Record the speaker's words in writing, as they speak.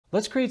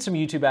Let's create some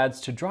YouTube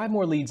ads to drive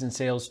more leads and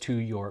sales to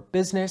your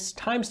business.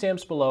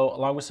 Timestamps below,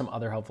 along with some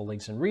other helpful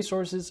links and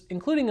resources,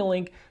 including a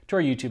link to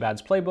our YouTube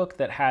ads playbook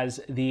that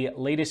has the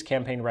latest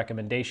campaign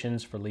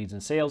recommendations for leads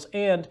and sales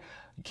and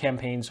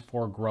campaigns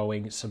for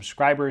growing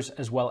subscribers,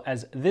 as well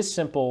as this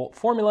simple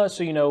formula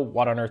so you know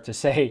what on earth to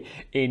say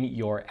in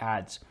your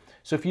ads.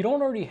 So if you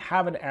don't already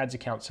have an ads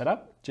account set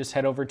up, just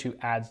head over to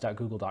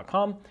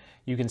ads.google.com.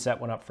 You can set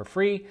one up for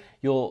free.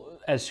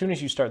 As soon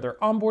as you start their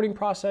onboarding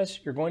process,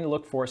 you're going to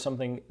look for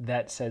something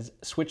that says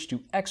switch to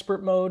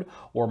expert mode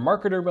or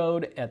marketer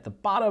mode at the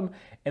bottom,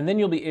 and then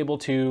you'll be able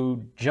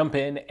to jump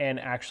in and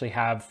actually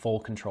have full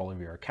control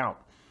of your account.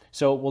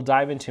 So we'll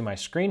dive into my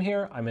screen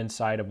here. I'm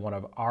inside of one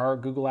of our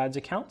Google Ads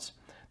accounts.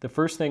 The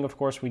first thing, of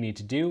course, we need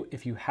to do,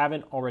 if you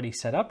haven't already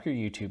set up your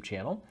YouTube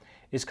channel,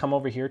 is come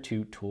over here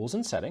to Tools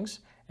and Settings,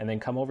 and then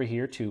come over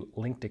here to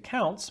Linked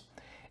Accounts.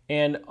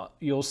 And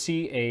you'll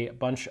see a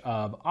bunch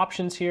of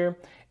options here.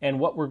 And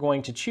what we're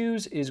going to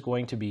choose is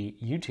going to be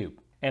YouTube.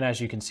 And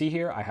as you can see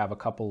here, I have a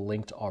couple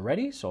linked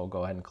already. So I'll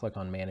go ahead and click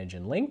on Manage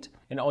and Linked.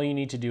 And all you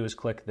need to do is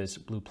click this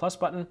blue plus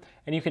button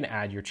and you can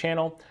add your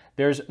channel.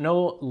 There's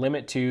no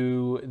limit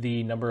to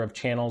the number of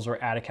channels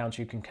or ad accounts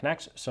you can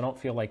connect, so don't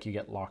feel like you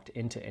get locked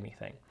into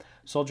anything.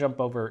 So I'll jump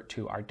over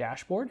to our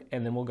dashboard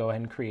and then we'll go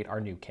ahead and create our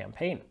new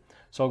campaign.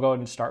 So I'll go ahead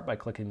and start by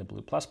clicking the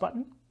blue plus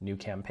button, New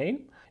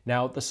Campaign.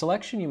 Now the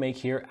selection you make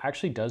here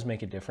actually does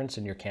make a difference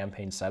in your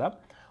campaign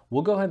setup.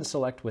 We'll go ahead and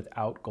select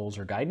without goals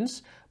or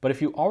guidance, but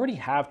if you already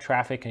have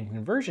traffic and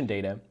conversion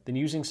data, then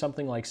using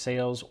something like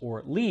sales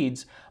or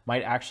leads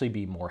might actually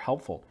be more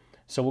helpful.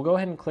 So we'll go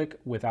ahead and click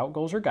without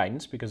goals or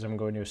guidance because I'm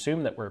going to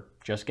assume that we're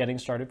just getting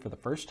started for the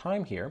first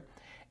time here.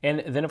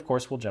 And then of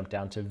course we'll jump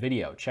down to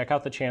video. Check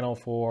out the channel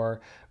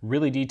for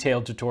really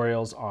detailed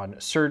tutorials on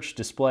search,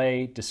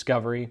 display,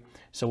 discovery.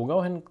 So we'll go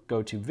ahead and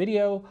go to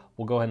video,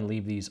 we'll go ahead and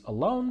leave these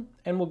alone,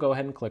 and we'll go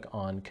ahead and click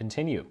on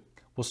continue.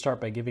 We'll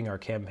start by giving our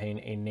campaign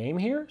a name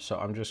here. So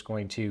I'm just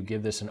going to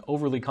give this an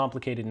overly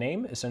complicated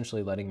name,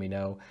 essentially letting me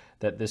know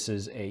that this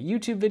is a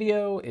YouTube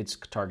video, it's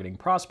targeting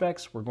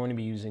prospects. We're going to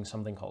be using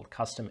something called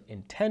custom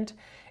intent,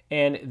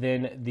 and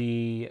then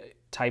the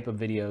type of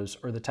videos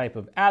or the type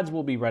of ads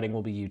we'll be running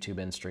will be YouTube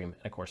in-stream.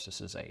 And of course,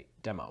 this is a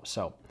demo.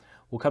 So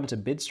we'll come to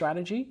bid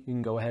strategy. You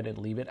can go ahead and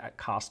leave it at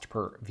cost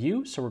per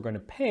view. So we're going to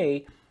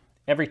pay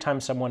every time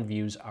someone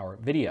views our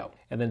video.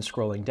 And then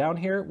scrolling down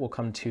here, we'll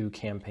come to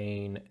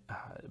campaign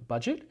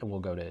budget and we'll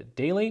go to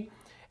daily.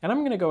 And I'm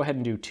going to go ahead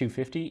and do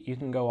 $2.50. You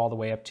can go all the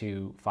way up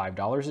to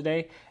 $5 a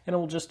day. And it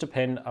will just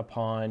depend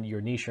upon your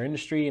niche or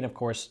industry and of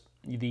course,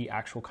 the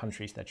actual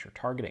countries that you're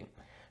targeting.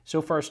 So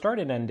for our start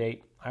and end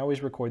date, I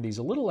always record these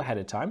a little ahead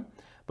of time,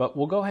 but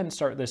we'll go ahead and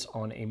start this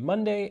on a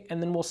Monday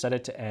and then we'll set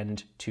it to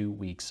end 2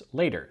 weeks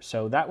later.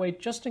 So that way,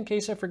 just in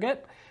case I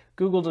forget,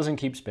 Google doesn't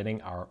keep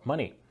spending our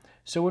money.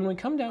 So when we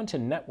come down to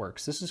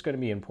networks, this is going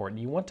to be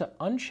important. You want to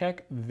uncheck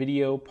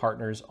video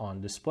partners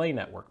on display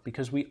network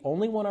because we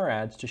only want our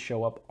ads to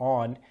show up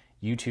on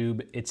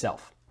YouTube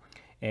itself.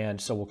 And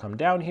so we'll come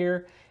down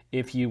here.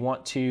 If you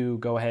want to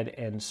go ahead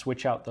and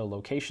switch out the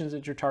locations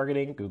that you're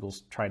targeting,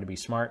 Google's trying to be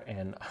smart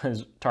and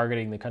is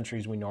targeting the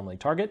countries we normally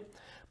target.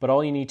 But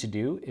all you need to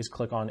do is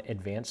click on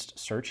advanced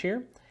search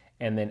here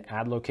and then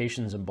add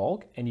locations in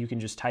bulk. And you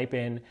can just type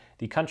in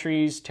the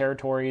countries,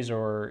 territories,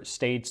 or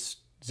states,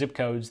 zip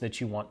codes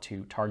that you want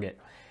to target.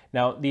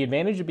 Now, the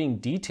advantage of being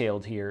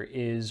detailed here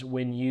is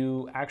when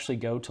you actually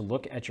go to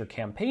look at your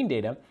campaign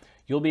data,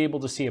 you'll be able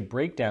to see a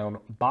breakdown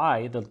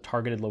by the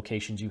targeted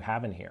locations you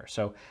have in here.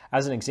 So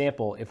as an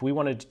example, if we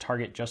wanted to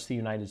target just the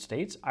United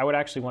States, I would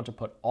actually want to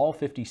put all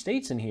 50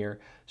 states in here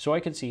so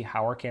I could see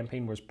how our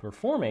campaign was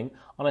performing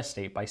on a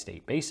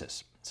state-by-state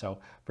basis. So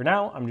for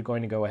now, I'm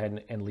going to go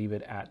ahead and leave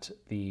it at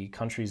the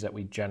countries that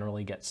we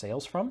generally get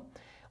sales from.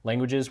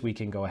 Languages, we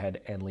can go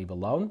ahead and leave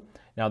alone.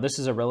 Now, this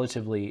is a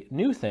relatively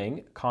new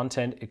thing.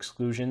 Content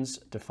exclusions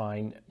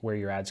define where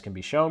your ads can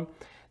be shown.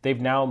 They've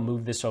now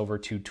moved this over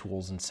to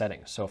tools and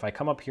settings. So if I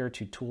come up here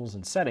to tools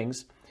and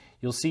settings,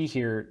 you'll see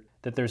here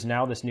that there's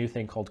now this new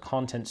thing called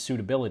content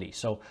suitability.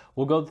 So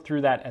we'll go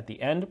through that at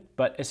the end,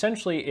 but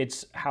essentially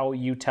it's how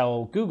you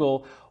tell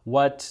Google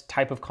what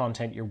type of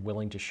content you're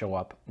willing to show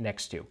up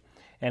next to.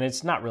 And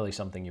it's not really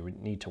something you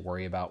would need to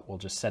worry about. We'll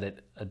just set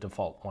it a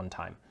default one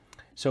time.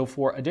 So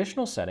for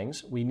additional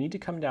settings, we need to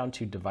come down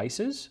to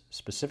devices,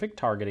 specific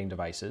targeting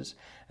devices.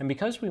 And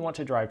because we want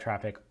to drive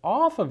traffic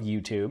off of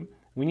YouTube,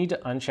 we need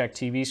to uncheck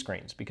TV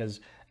screens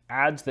because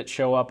ads that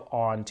show up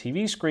on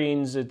TV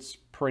screens, it's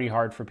pretty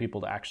hard for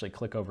people to actually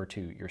click over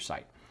to your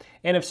site.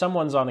 And if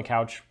someone's on the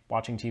couch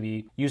watching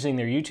TV using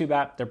their YouTube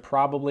app, they're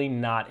probably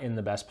not in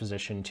the best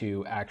position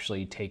to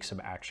actually take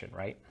some action,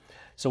 right?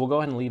 So we'll go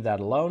ahead and leave that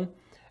alone.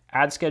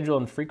 Ad schedule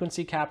and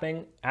frequency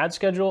capping. Ad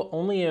schedule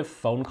only if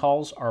phone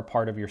calls are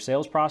part of your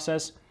sales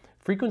process.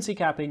 Frequency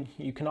capping,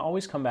 you can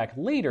always come back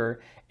later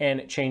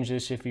and change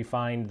this if you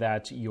find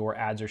that your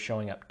ads are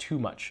showing up too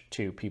much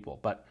to people.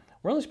 But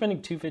we're only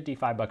spending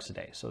 $2.55 a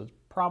day, so it's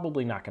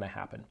probably not going to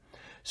happen.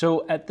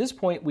 So at this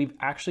point, we've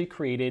actually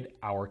created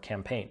our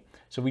campaign.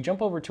 So if we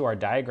jump over to our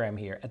diagram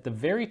here, at the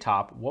very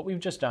top, what we've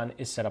just done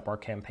is set up our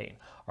campaign,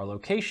 our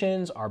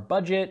locations, our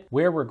budget,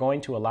 where we're going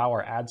to allow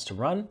our ads to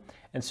run.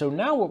 And so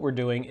now what we're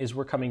doing is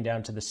we're coming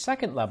down to the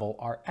second level,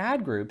 our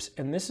ad groups,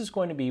 and this is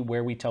going to be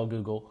where we tell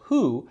Google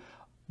who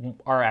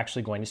are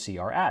actually going to see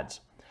our ads.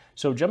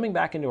 So jumping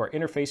back into our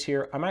interface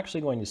here, I'm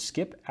actually going to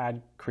skip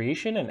ad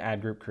creation and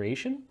ad group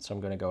creation. So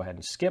I'm going to go ahead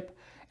and skip,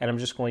 and I'm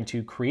just going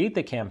to create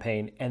the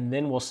campaign, and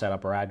then we'll set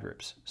up our ad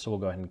groups. So we'll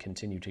go ahead and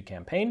continue to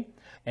campaign.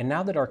 And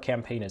now that our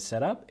campaign is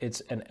set up,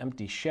 it's an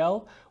empty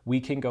shell, we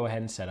can go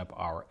ahead and set up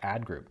our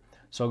ad group.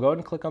 So I'll go ahead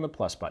and click on the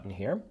plus button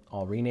here.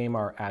 I'll rename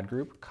our ad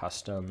group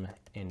custom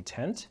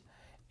intent,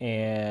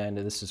 and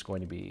this is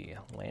going to be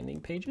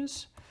landing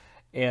pages.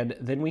 And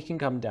then we can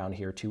come down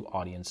here to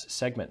audience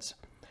segments.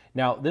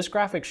 Now, this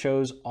graphic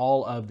shows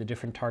all of the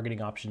different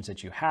targeting options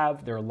that you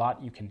have. There are a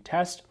lot you can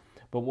test,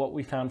 but what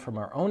we found from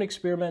our own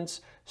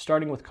experiments,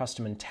 starting with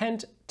custom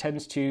intent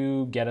tends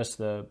to get us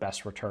the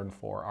best return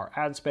for our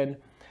ad spend.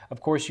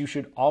 Of course, you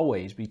should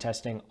always be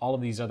testing all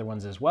of these other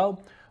ones as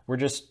well. We're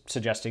just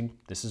suggesting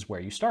this is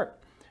where you start.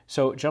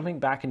 So jumping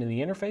back into the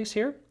interface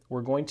here,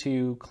 we're going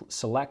to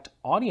select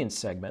audience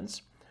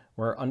segments.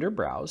 We're under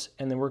browse,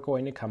 and then we're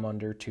going to come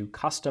under to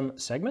custom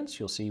segments.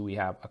 You'll see we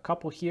have a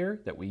couple here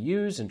that we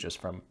use and just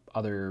from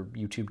other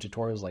YouTube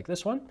tutorials like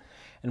this one.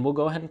 And we'll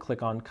go ahead and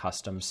click on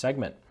custom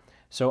segment.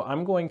 So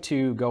I'm going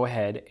to go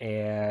ahead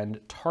and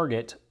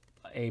target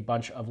a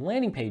bunch of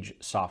landing page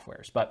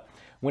softwares. But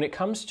when it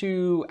comes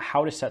to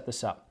how to set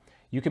this up,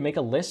 you can make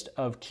a list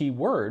of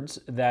keywords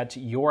that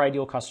your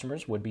ideal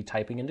customers would be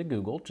typing into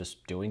Google,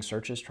 just doing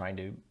searches, trying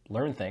to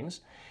learn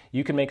things.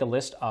 You can make a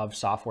list of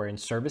software and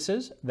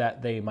services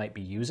that they might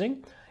be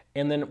using.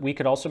 And then we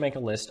could also make a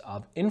list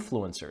of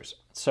influencers.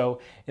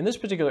 So in this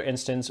particular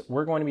instance,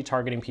 we're going to be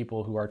targeting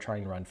people who are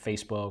trying to run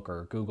Facebook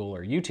or Google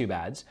or YouTube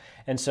ads.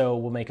 And so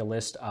we'll make a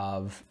list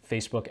of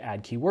Facebook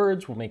ad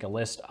keywords. We'll make a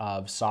list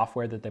of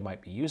software that they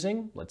might be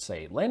using, let's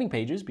say landing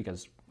pages,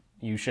 because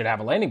you should have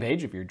a landing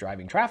page if you're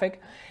driving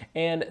traffic.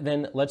 And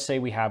then let's say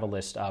we have a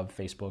list of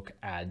Facebook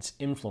ads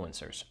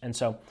influencers. And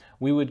so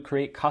we would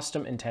create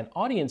custom intent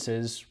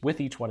audiences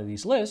with each one of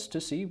these lists to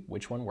see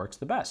which one works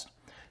the best.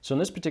 So in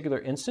this particular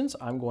instance,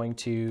 I'm going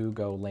to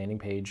go landing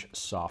page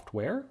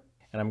software,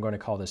 and I'm going to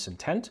call this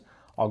intent.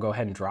 I'll go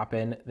ahead and drop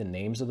in the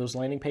names of those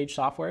landing page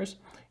softwares.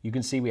 You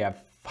can see we have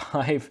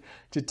 5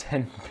 to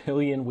 10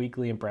 billion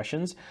weekly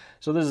impressions.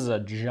 So this is a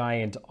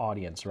giant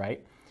audience,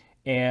 right?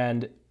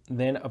 And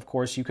then, of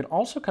course, you can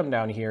also come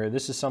down here.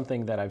 This is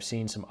something that I've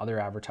seen some other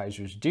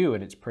advertisers do,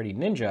 and it's pretty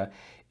ninja,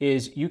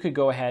 is you could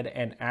go ahead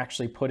and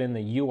actually put in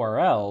the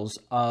URLs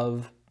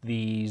of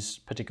these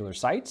particular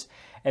sites.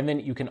 And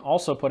then you can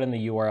also put in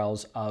the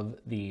URLs of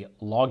the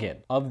login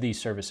of these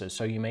services.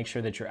 So you make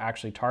sure that you're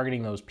actually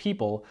targeting those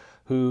people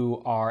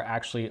who are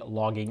actually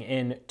logging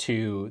in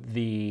to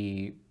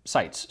the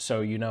sites.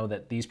 So you know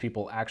that these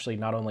people actually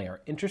not only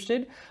are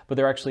interested, but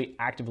they're actually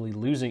actively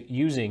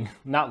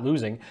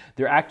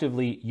they're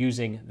actively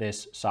using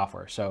this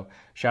software. So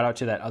shout out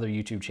to that other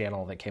YouTube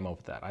channel that came up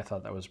with that. I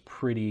thought that was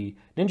pretty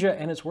ninja,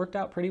 and it's worked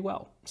out pretty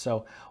well.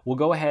 So we'll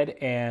go ahead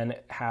and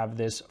have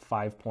this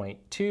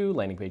 5.2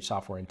 landing page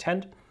software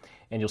intent,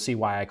 and you'll see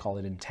why I call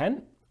it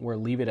intent. We'll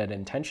leave it at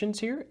intentions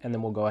here, and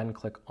then we'll go ahead and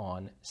click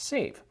on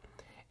save.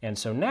 And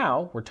so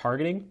now we're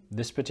targeting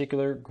this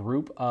particular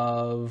group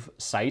of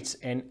sites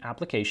and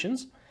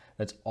applications.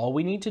 That's all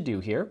we need to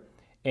do here.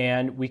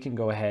 And we can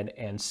go ahead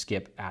and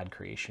skip ad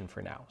creation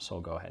for now. So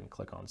we'll go ahead and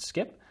click on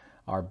skip.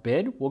 Our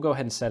bid, we'll go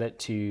ahead and set it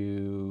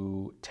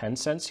to 10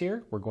 cents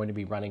here. We're going to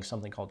be running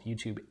something called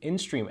YouTube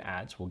in-stream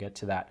ads. We'll get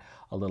to that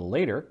a little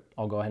later.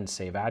 I'll go ahead and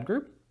save ad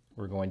group.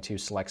 We're going to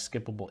select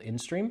skippable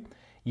in-stream.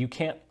 You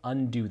can't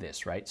undo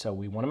this, right? So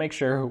we want to make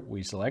sure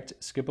we select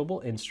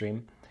skippable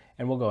in-stream,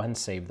 and we'll go ahead and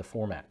save the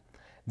format.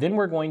 Then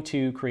we're going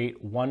to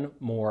create one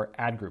more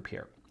ad group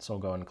here. So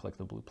we'll go ahead and click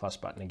the blue plus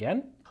button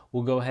again.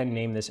 We'll go ahead and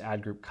name this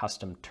ad group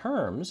custom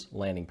terms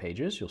landing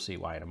pages. You'll see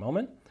why in a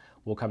moment.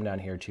 We'll come down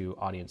here to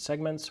audience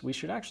segments. We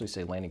should actually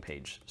say landing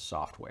page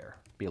software,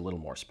 be a little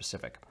more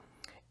specific.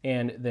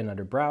 And then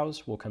under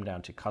browse, we'll come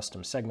down to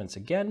custom segments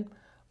again.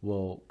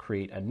 We'll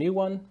create a new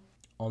one.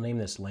 I'll name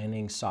this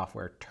landing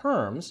software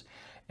terms.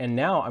 And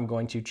now I'm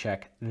going to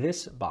check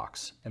this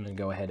box and then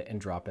go ahead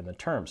and drop in the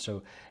terms.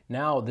 So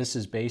now this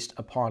is based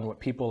upon what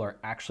people are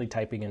actually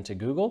typing into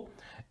Google.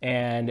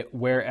 And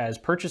whereas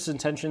purchase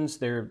intentions,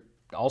 they're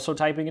also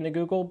typing into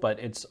Google, but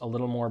it's a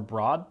little more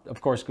broad.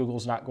 Of course,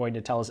 Google's not going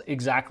to tell us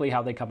exactly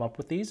how they come up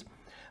with these.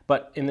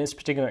 But in this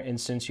particular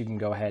instance, you can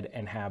go ahead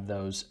and have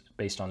those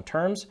based on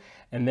terms.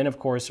 And then, of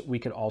course, we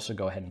could also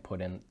go ahead and put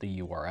in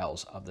the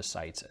URLs of the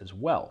sites as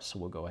well. So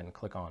we'll go ahead and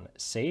click on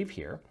save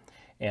here.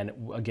 And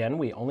again,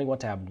 we only want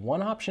to have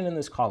one option in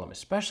this column,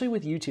 especially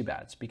with YouTube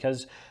ads,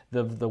 because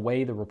the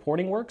way the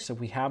reporting works, if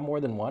we have more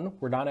than one,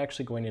 we're not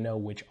actually going to know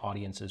which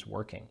audience is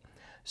working.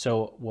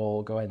 So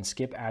we'll go ahead and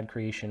skip ad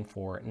creation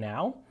for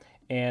now,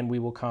 and we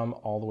will come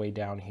all the way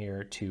down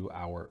here to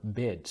our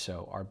bid.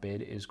 So our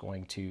bid is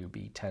going to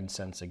be 10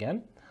 cents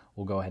again.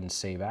 We'll go ahead and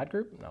save ad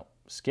group. No,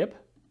 skip.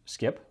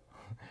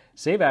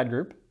 save ad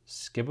group,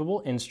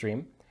 skippable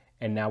in-stream,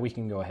 and now we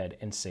can go ahead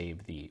and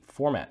save the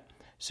format.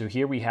 So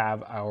here we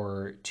have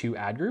our two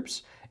ad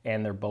groups,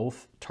 and they're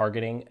both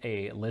targeting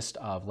a list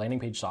of landing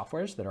page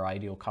softwares that our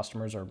ideal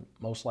customers are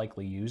most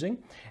likely using.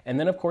 And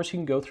then of course you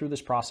can go through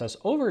this process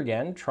over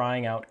again,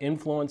 trying out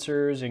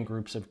influencers and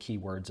groups of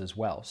keywords as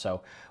well.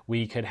 So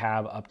we could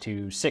have up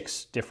to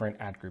 6 different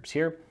ad groups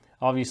here.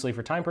 Obviously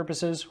for time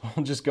purposes,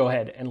 we'll just go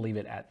ahead and leave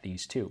it at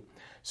these 2.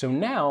 So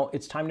now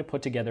it's time to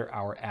put together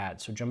our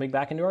ads. So jumping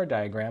back into our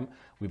diagram,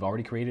 we've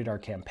already created our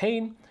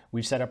campaign.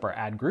 We've set up our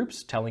ad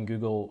groups, telling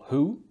Google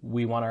who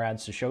we want our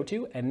ads to show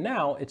to, and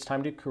now it's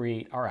time to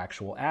create our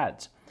actual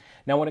ads.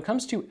 Now, when it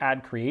comes to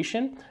ad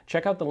creation,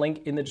 check out the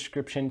link in the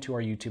description to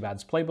our YouTube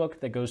ads playbook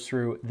that goes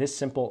through this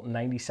simple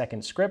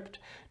 90-second script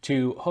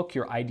to hook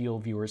your ideal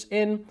viewers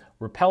in,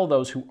 repel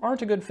those who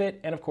aren't a good fit,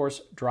 and of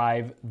course,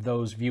 drive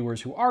those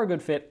viewers who are a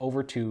good fit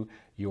over to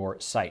your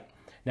site.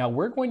 Now,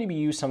 we're going to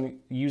be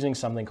using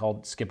something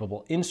called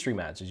skippable in-stream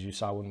ads, as you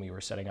saw when we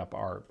were setting up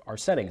our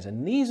settings.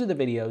 And these are the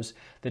videos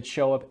that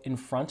show up in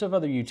front of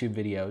other YouTube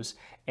videos,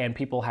 and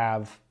people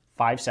have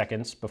 5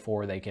 seconds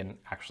before they can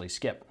actually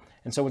skip.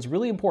 And so what's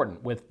really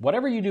important with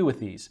whatever you do with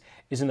these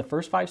is in the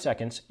first 5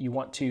 seconds, you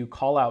want to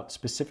call out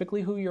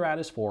specifically who your ad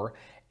is for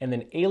and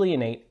then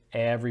alienate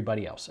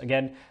everybody else.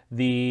 Again,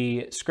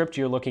 the script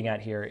you're looking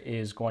at here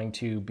is going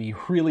to be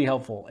really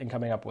helpful in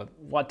coming up with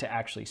what to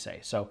actually say.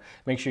 So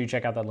make sure you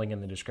check out that link in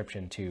the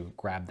description to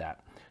grab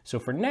that. So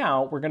for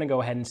now, we're gonna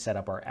go ahead and set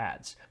up our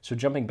ads. So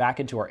jumping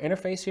back into our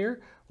interface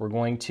here, we're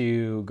going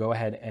to go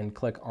ahead and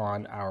click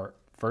on our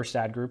first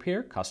ad group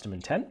here, custom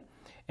intent.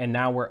 And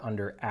now we're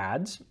under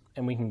ads,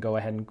 and we can go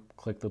ahead and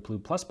click the blue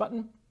plus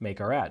button, make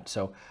our ad.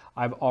 So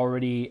I've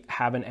already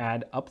have an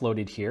ad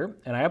uploaded here,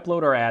 and I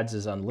upload our ads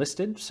as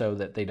unlisted so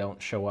that they don't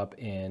show up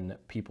in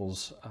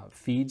people's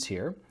feeds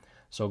here.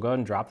 So I'll go ahead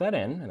and drop that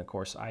in, and of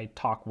course I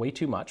talk way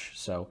too much,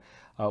 so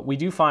we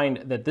do find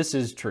that this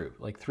is true.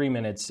 Like 3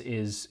 minutes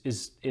is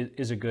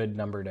a good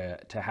number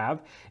to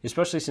have,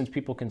 especially since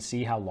people can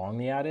see how long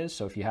the ad is.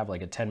 So if you have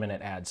like a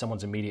 10-minute ad,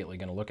 someone's immediately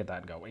gonna look at that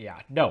and go, well, yeah,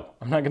 no,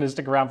 I'm not gonna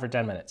stick around for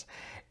 10 minutes,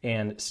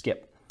 and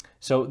skip.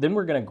 So then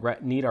we're gonna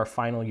need our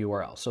final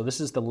URL. So this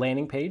is the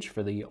landing page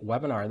for the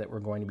webinar that we're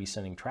going to be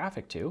sending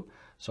traffic to.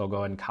 So I'll go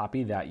ahead and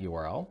copy that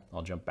URL.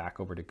 I'll jump back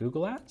over to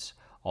Google Ads.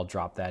 I'll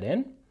drop that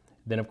in.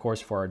 Then of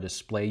course for our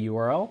display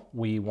URL,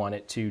 we want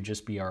it to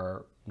just be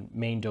our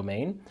main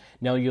domain.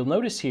 Now you'll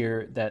notice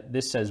here that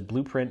this says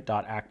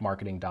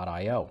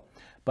blueprint.actmarketing.io.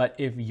 But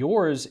if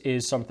yours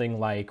is something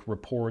like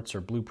reports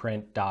or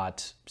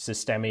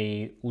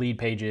blueprint.systemi, lead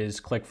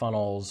pages,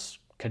 ClickFunnels,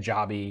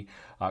 Kajabi,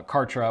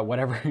 Kartra,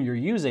 whatever you're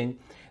using,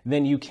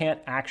 then you can't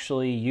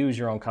actually use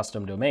your own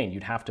custom domain.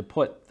 You'd have to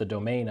put the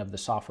domain of the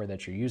software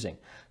that you're using.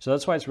 So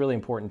that's why it's really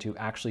important to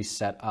actually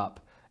set up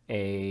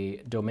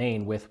a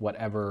domain with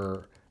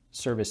whatever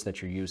service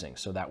that you're using.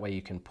 So that way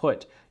you can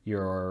put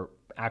your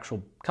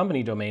actual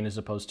company domain as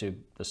opposed to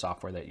the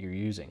software that you're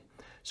using.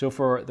 So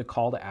for the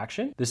call to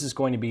action, this is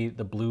going to be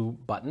the blue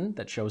button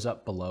that shows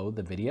up below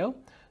the video.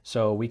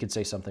 So we could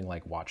say something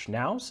like watch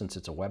now since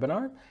it's a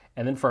webinar.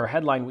 And then for our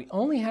headline, we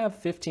only have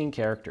 15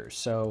 characters.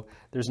 So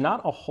there's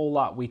not a whole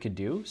lot we could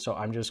do. So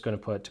I'm just going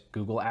to put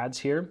Google Ads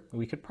here.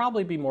 We could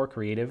probably be more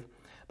creative,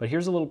 but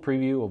here's a little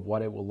preview of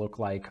what it will look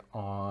like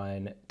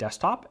on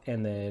desktop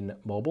and then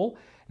mobile.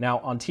 Now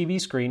on TV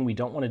screen, we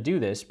don't want to do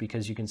this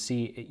because you can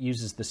see it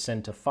uses the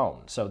send to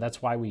phone. So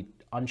that's why we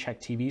uncheck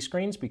TV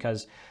screens,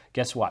 because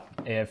guess what?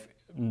 If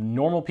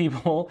normal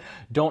people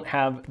don't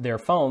have their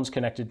phones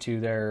connected to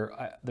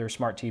their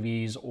smart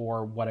TVs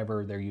or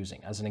whatever they're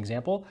using. As an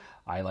example,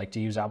 I like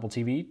to use Apple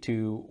TV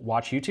to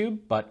watch YouTube,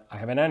 but I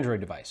have an Android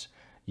device.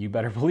 You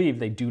better believe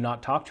they do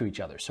not talk to each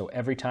other. So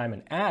every time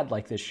an ad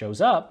like this shows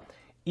up,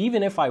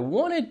 even if I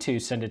wanted to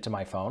send it to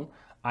my phone,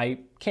 I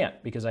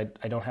can't because I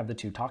don't have the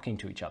two talking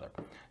to each other.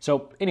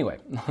 So anyway,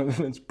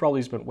 it's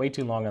probably spent way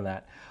too long on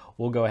that.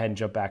 We'll go ahead and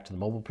jump back to the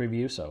mobile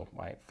preview so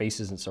my face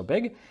isn't so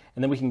big.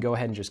 And then we can go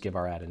ahead and just give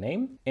our ad a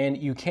name. And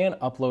you can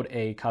upload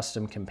a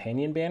custom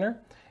companion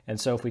banner. And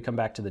so if we come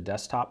back to the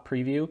desktop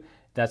preview,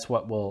 that's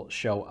what will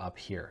show up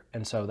here.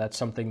 And so that's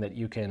something that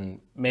you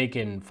can make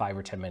in 5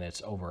 or 10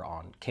 minutes over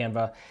on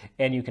Canva,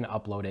 and you can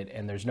upload it,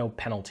 and there's no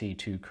penalty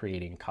to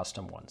creating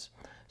custom ones.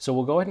 So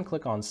we'll go ahead and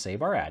click on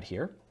Save Our Ad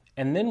here.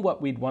 And then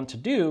what we'd want to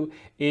do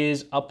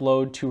is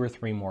upload 2 or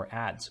 3 more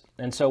ads.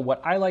 And so what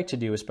I like to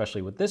do,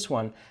 especially with this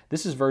one,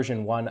 this is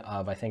version 1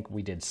 of, I think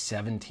we did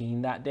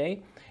 17 that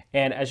day.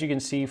 And as you can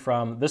see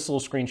from this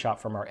little screenshot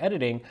from our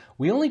editing,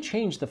 we only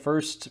changed the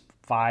first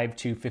 5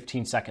 to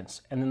 15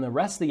 seconds, and then the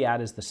rest of the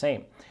ad is the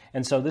same.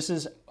 And so this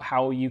is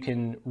how you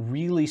can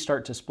really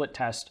start to split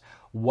test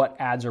what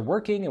ads are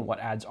working and what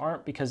ads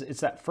aren't, because it's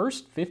that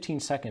first 15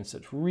 seconds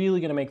that's really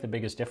going to make the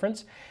biggest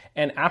difference.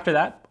 And after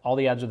that, all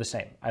the ads are the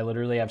same. I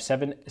literally have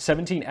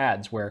 17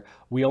 ads where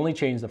we only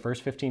change the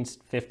first 15,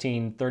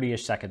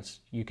 30-ish seconds.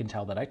 You can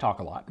tell that I talk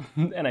a lot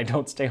and I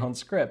don't stay on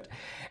script.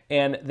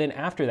 And then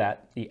after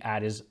that, the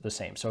ad is the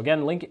same. So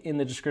again, link in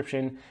the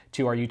description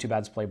to our YouTube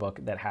Ads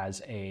Playbook that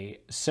has a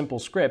simple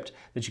script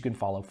that you can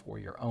follow for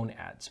your own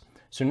ads.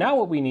 So now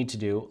what we need to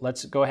do,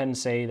 let's go ahead and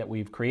say that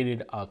we've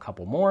created a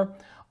couple more.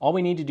 All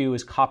we need to do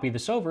is copy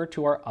this over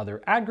to our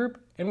other ad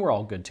group and we're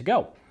all good to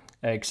go,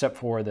 except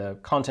for the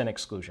content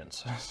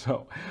exclusions.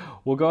 So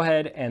we'll go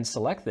ahead and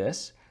select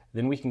this.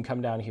 Then we can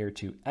come down here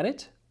to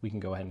edit. We can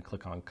go ahead and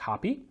click on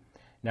copy.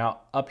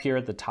 Now up here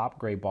at the top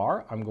gray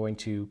bar, I'm going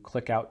to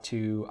click out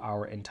to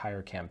our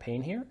entire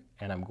campaign here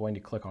and I'm going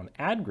to click on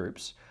ad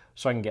groups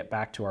so I can get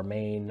back to our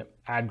main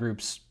ad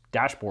groups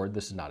dashboard.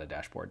 This is not a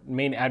dashboard,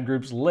 main ad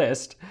groups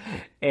list.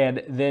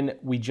 And then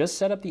we just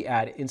set up the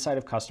ad inside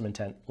of custom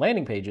intent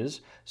landing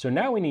pages. So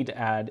now we need to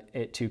add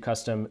it to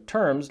custom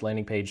terms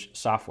landing page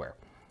software.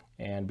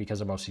 And because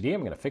I'm OCD,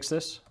 I'm going to fix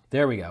this.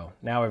 There we go.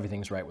 Now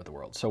everything's right with the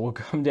world. So we'll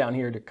come down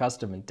here to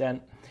custom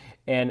intent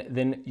and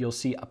then you'll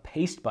see a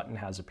paste button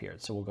has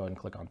appeared. So we'll go ahead and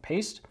click on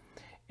paste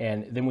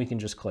and then we can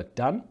just click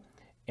done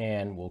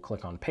and we'll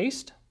click on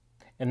paste.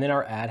 And then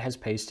our ad has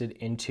pasted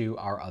into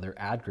our other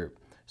ad group.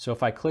 So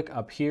if I click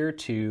up here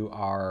to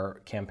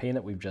our campaign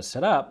that we've just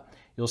set up,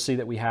 you'll see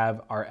that we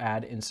have our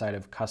ad inside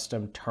of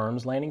custom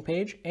terms landing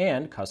page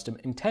and custom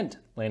intent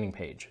landing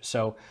page.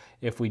 So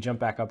if we jump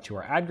back up to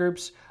our ad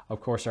groups, of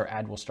course, our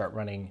ad will start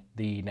running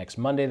the next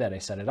Monday that I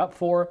set it up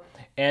for.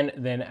 And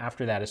then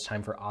after that, it's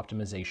time for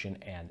optimization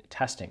and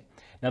testing.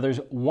 Now there's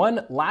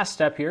one last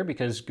step here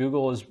because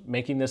Google is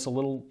making this a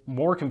little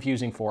more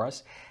confusing for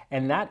us.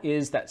 And that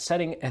is that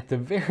setting at the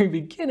very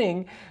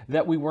beginning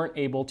that we weren't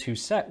able to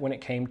set when it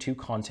came to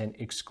content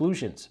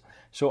exclusions.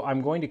 So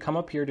I'm going to come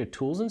up here to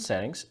tools and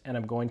settings and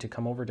I'm going to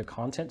come over to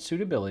content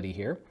suitability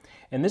here.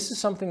 And this is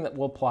something that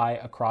will apply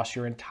across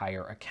your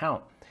entire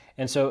account.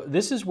 And so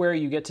this is where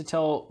you get to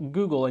tell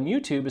Google and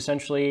YouTube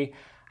essentially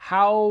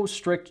how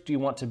strict do you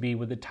want to be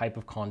with the type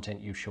of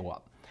content you show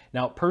up.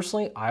 Now,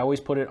 personally, I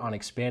always put it on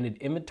expanded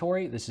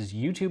inventory. This is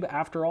YouTube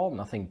after all.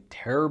 Nothing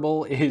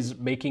terrible is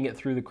making it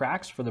through the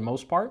cracks for the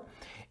most part.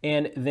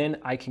 And then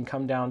I can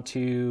come down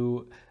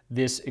to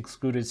this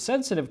excluded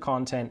sensitive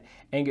content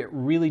and get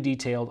really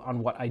detailed on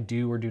what I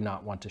do or do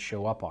not want to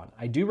show up on.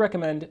 I do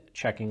recommend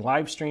checking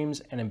live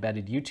streams and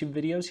embedded YouTube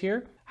videos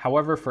here.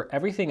 However, for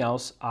everything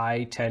else,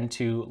 I tend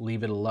to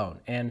leave it alone.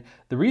 And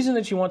the reason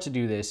that you want to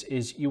do this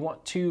is you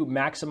want to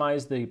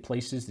maximize the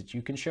places that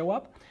you can show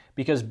up,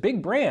 because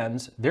big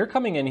brands, they're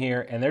coming in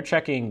here and they're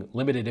checking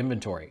limited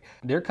inventory.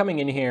 They're coming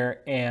in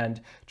here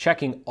and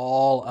checking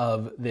all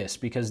of this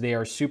because they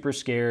are super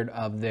scared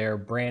of their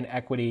brand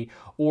equity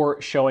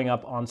or showing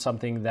up on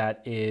something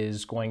that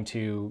is going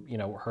to,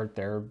 hurt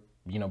their,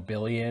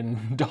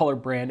 billion-dollar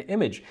brand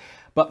image.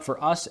 But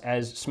for us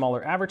as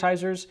smaller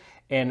advertisers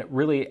and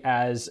really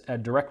as a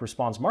direct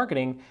response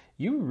marketing,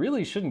 you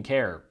really shouldn't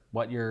care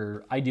what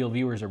your ideal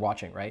viewers are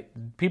watching, right?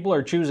 People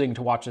are choosing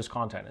to watch this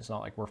content. It's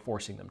not like we're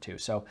forcing them to.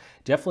 So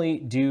definitely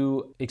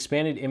do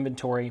expanded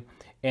inventory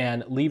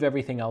and leave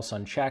everything else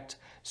unchecked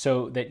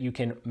so that you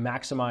can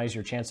maximize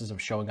your chances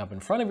of showing up in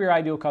front of your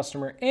ideal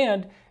customer,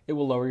 and it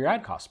will lower your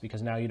ad costs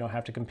because now you don't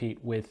have to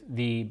compete with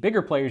the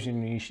bigger players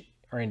in your niche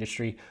our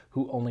industry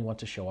who only want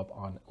to show up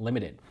on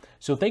limited.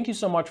 So thank you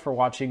so much for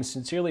watching.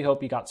 Sincerely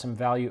hope you got some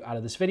value out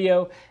of this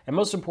video. And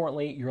most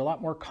importantly, you're a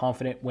lot more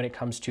confident when it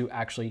comes to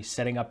actually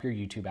setting up your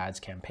YouTube ads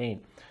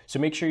campaign. So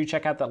make sure you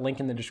check out that link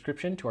in the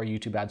description to our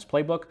YouTube ads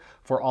playbook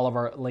for all of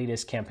our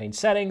latest campaign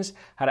settings,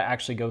 how to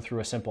actually go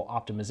through a simple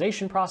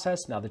optimization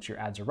process now that your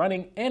ads are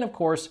running, and of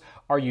course,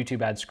 our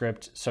YouTube ad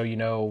script so you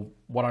know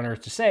what on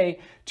earth to say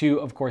to,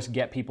 of course,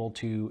 get people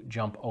to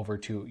jump over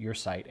to your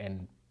site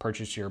and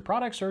purchase your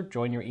products or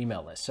join your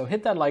email list. So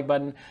hit that like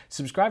button,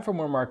 subscribe for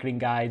more marketing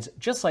guides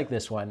just like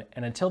this one,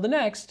 and until the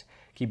next,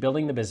 keep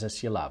building the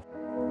business you love.